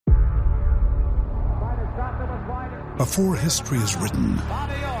Before history is written,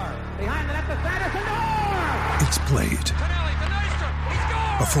 it's played.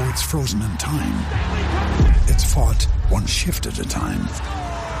 Before it's frozen in time, it's fought one shift at a time.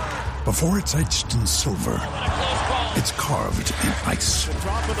 Before it's etched in silver, it's carved in ice.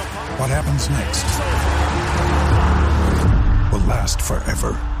 What happens next will last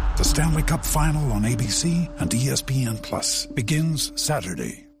forever. The Stanley Cup Final on ABC and ESPN Plus begins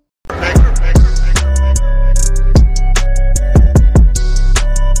Saturday.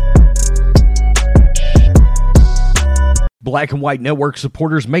 Black and White Network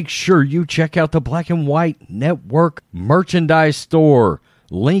supporters, make sure you check out the Black and White Network merchandise store.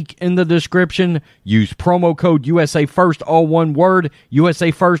 Link in the description. Use promo code USA First, all one word. USA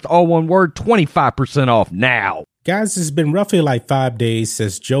First, all one word. 25% off now. Guys, it's been roughly like 5 days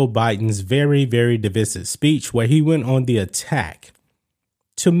since Joe Biden's very, very divisive speech where he went on the attack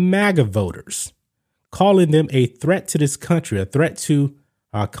to MAGA voters, calling them a threat to this country, a threat to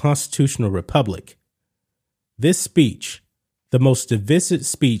our constitutional republic. This speech, the most divisive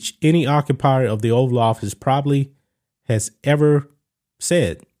speech any occupier of the Oval Office probably has ever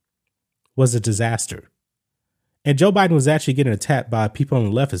said, was a disaster. And Joe Biden was actually getting attacked by people on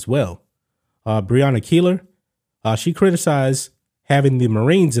the left as well. Breonna Keeler, she criticized having the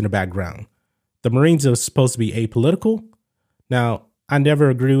Marines in the background. The Marines are supposed to be apolitical. Now, I never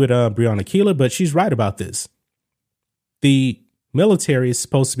agree with Breonna Keeler, but she's right about this. The military is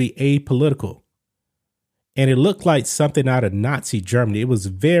supposed to be apolitical. And it looked like something out of Nazi Germany. It was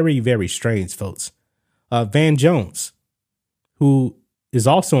very, very strange, folks. Van Jones, who is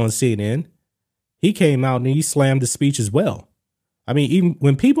also on CNN, he came out and he slammed the speech as well. I mean, even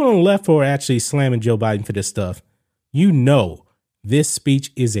when people on the left are actually slamming Joe Biden for this stuff, you know this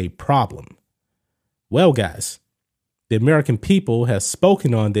speech is a problem. Well, guys, the American people have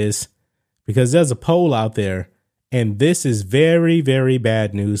spoken on this because there's a poll out there, and this is very, very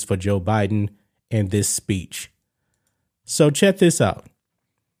bad news for Joe Biden and this speech. So check this out.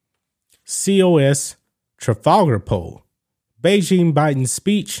 COS Trafalgar poll. Beijing Biden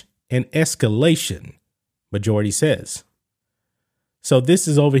speech and escalation, majority says. So this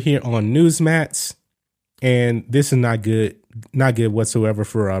is over here on Newsmax, and this is not good whatsoever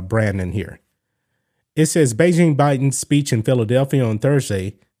for Brandon here. It says Beijing Biden's speech in Philadelphia on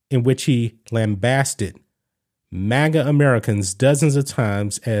Thursday, in which he lambasted MAGA Americans dozens of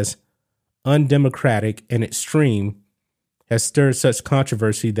times as undemocratic and extreme, has stirred such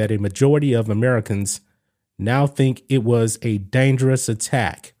controversy that a majority of Americans now think it was a dangerous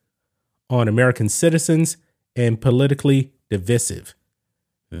attack on American citizens and politically divisive.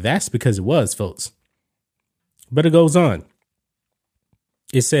 That's because it was, folks. But it goes on.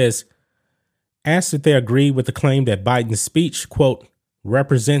 It says, asked if they agree with the claim that Biden's speech, quote,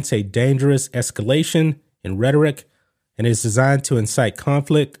 represents a dangerous escalation in rhetoric and is designed to incite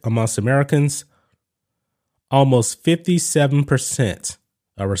conflict amongst Americans, almost 57%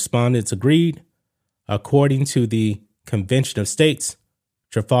 of respondents agreed, according to the Convention of States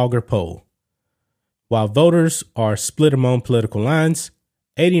Trafalgar poll. While voters are split among political lines,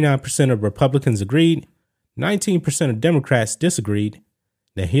 89% of Republicans agreed, 19% of Democrats disagreed.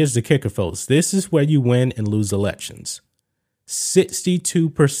 Now here's the kicker, folks. This is where you win and lose elections.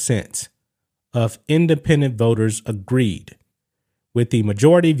 62% of independent voters agreed with the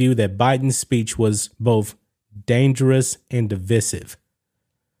majority view that Biden's speech was both dangerous and divisive.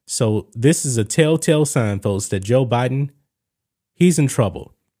 So this is a telltale sign, folks, that Joe Biden, he's in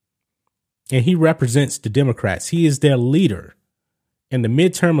trouble. And he represents the Democrats. He is their leader. And the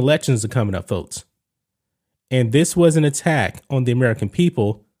midterm elections are coming up, folks. And this was an attack on the American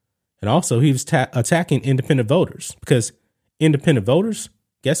people. And also he was attacking independent voters, because independent voters,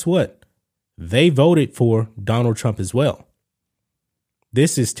 guess what? They voted for Donald Trump as well.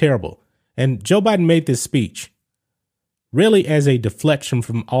 This is terrible. And Joe Biden made this speech really as a deflection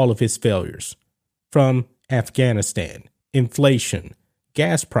from all of his failures, from Afghanistan, inflation,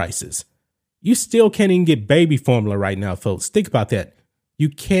 gas prices. You still can't even get baby formula right now, folks. Think about that. You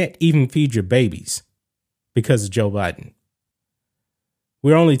can't even feed your babies because of Joe Biden.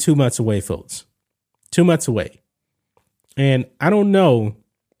 We're only 2 months away, folks. 2 months away. And I don't know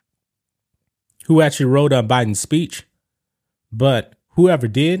who actually wrote up Biden's speech, but whoever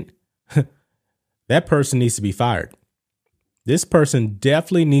did, that person needs to be fired. This person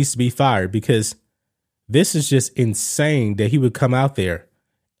definitely needs to be fired, because this is just insane that he would come out there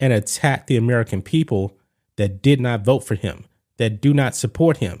and attack the American people that did not vote for him, that do not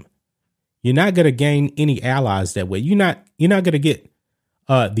support him. You're not going to gain any allies that way. You're not going to get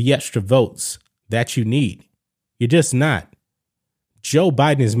the extra votes that you need. You're just not. Joe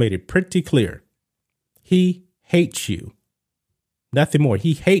Biden has made it pretty clear. He hates you. Nothing more.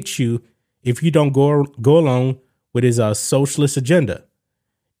 He hates you if you don't go along with his socialist agenda.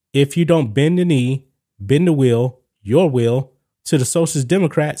 If you don't bend the knee, bend the will, your will, to the Socialist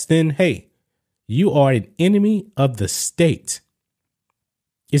Democrats, then, hey, you are an enemy of the state.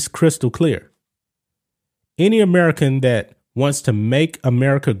 It's crystal clear. Any American that wants to make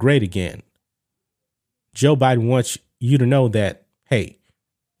America great again, Joe Biden wants you to know that, hey,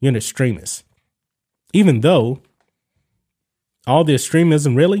 you're an extremist. Even though all the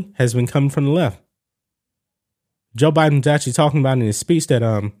extremism really has been coming from the left. Joe Biden's actually talking about in his speech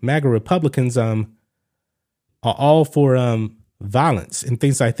that MAGA Republicans are all for violence and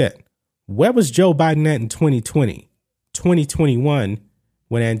things like that. Where was Joe Biden at in 2020, 2021,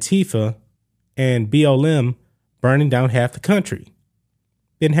 when Antifa and BLM burning down half the country?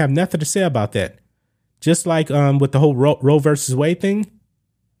 Didn't have nothing to say about that. Just like with the whole Roe versus Wade thing,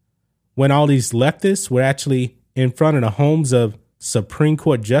 when all these leftists were actually in front of the homes of Supreme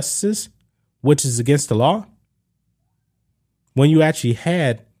Court justices, which is against the law. When you actually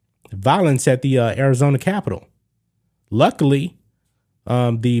had violence at the Arizona Capitol. Luckily,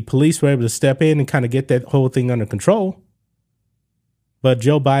 the police were able to step in and kind of get that whole thing under control. But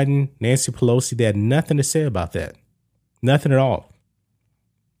Joe Biden, Nancy Pelosi, they had nothing to say about that. Nothing at all.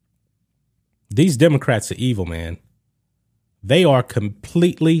 These Democrats are evil, man. They are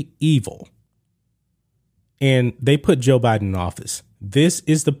completely evil. And they put Joe Biden in office. This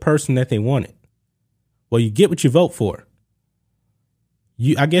is the person that they wanted. Well, you get what you vote for.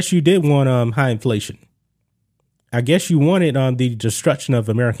 I guess you did want high inflation. I guess you wanted the destruction of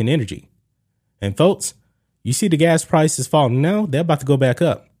American energy. And folks, you see the gas prices falling now. They're about to go back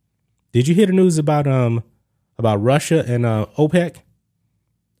up. Did you hear the news about Russia and OPEC?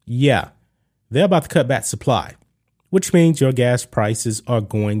 Yeah, they're about to cut back supply, which means your gas prices are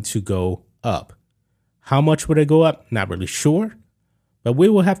going to go up. How much will they go up? Not really sure, but we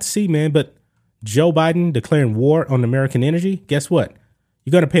will have to see, man. But Joe Biden declaring war on American energy, guess what?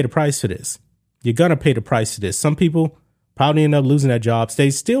 You're going to pay the price for this. You're going to pay the price for this. Some people probably end up losing their jobs.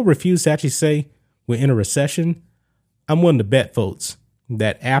 They still refuse to actually say we're in a recession. I'm willing to bet, folks,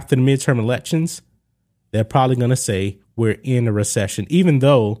 that after the midterm elections, they're probably going to say we're in a recession, even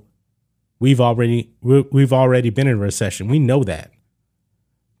though we've already been in a recession. We know that.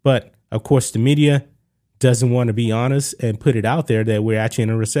 But, of course, the media doesn't want to be honest and put it out there that we're actually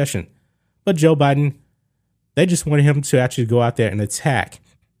in a recession. But Joe Biden, they just wanted him to actually go out there and attack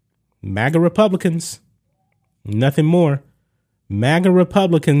MAGA Republicans. Nothing more. MAGA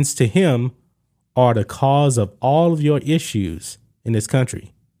Republicans to him are the cause of all of your issues in this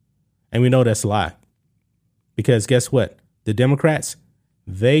country. And we know that's a lie. Because guess what? The Democrats,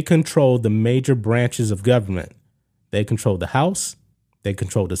 they control the major branches of government. They control the House, they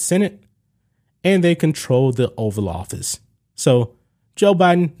control the Senate, and they control the Oval Office. So Joe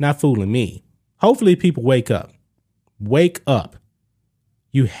Biden, not fooling me. Hopefully people wake up. Wake up.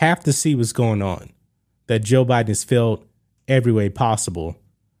 You have to see what's going on. That Joe Biden has failed every way possible.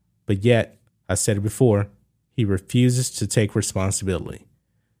 But yet, I said it before, he refuses to take responsibility.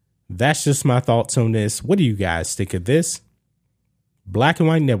 That's just my thoughts on this. What do you guys think of this? Black and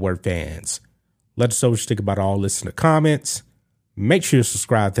White Network fans, let us know what you think about all this in the comments. Make sure you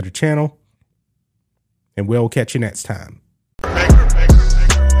subscribe to the channel. And we'll catch you next time.